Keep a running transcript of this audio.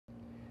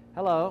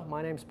Hello,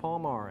 my name's Paul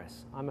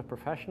Morris. I'm a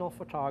professional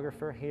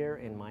photographer here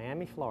in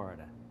Miami,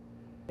 Florida.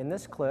 In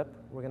this clip,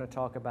 we're going to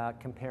talk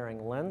about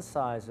comparing lens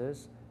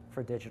sizes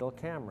for digital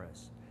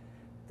cameras.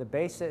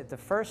 The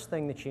first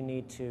thing that you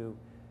need to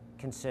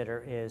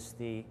consider is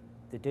the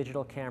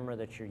digital camera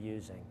that you're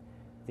using.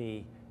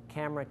 The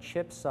camera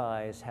chip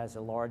size has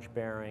a large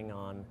bearing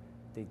on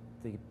the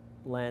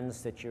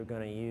lens that you're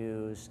going to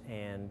use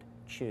and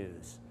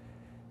choose.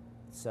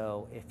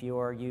 So if you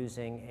are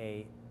using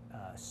a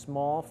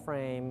small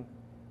frame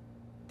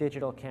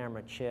digital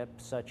camera chip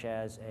such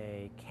as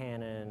a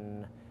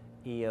Canon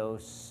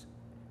EOS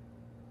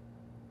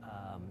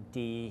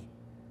D50,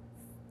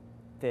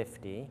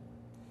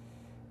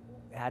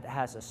 it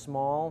has a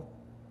small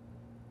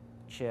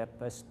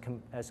chip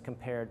as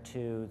compared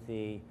to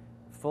the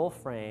full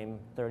frame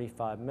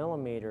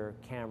 35mm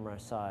camera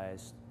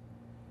sized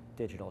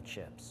digital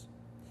chips,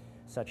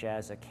 such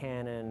as a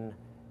Canon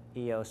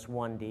EOS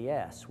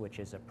 1DS, which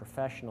is a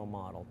professional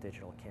model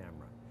digital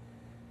camera.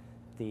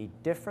 The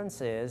difference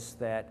is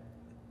that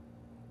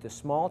the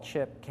small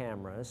chip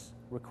cameras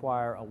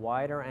require a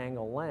wider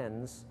angle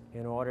lens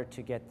in order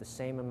to get the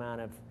same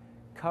amount of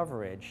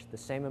coverage, the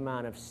same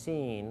amount of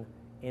scene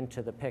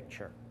into the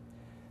picture.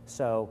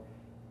 So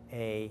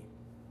a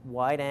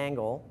wide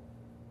angle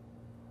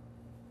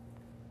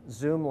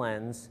zoom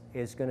lens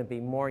is going to be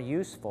more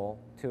useful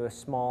to a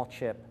small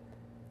chip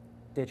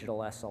digital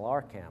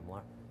SLR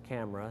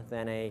camera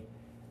than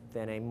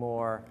a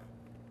more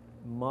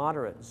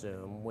moderate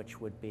zoom,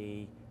 which would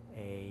be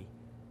a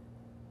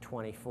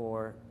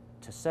 24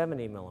 to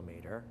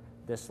 70mm.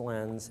 This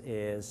lens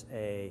is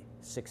a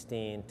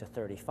 16 to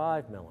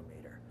 35mm,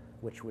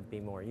 which would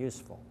be more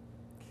useful.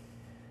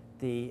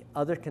 The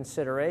other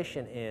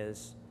consideration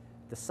is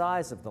the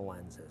size of the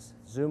lenses.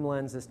 Zoom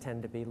lenses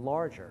tend to be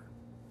larger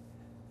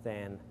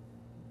than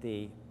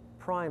the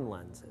prime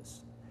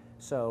lenses.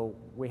 So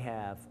we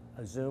have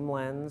a zoom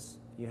lens,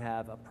 you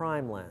have a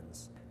prime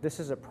lens. This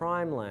is a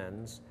prime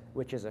lens,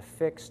 which is a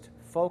fixed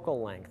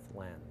focal length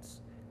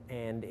lens,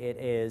 and it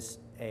is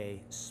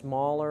a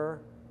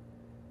smaller,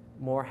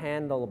 more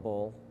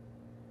handleable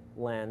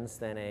lens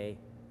than a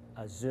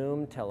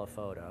zoom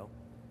telephoto,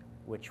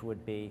 which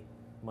would be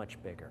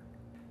much bigger.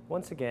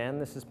 Once again,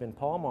 this has been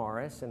Paul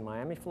Morris in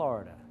Miami,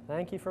 Florida.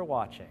 Thank you for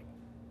watching.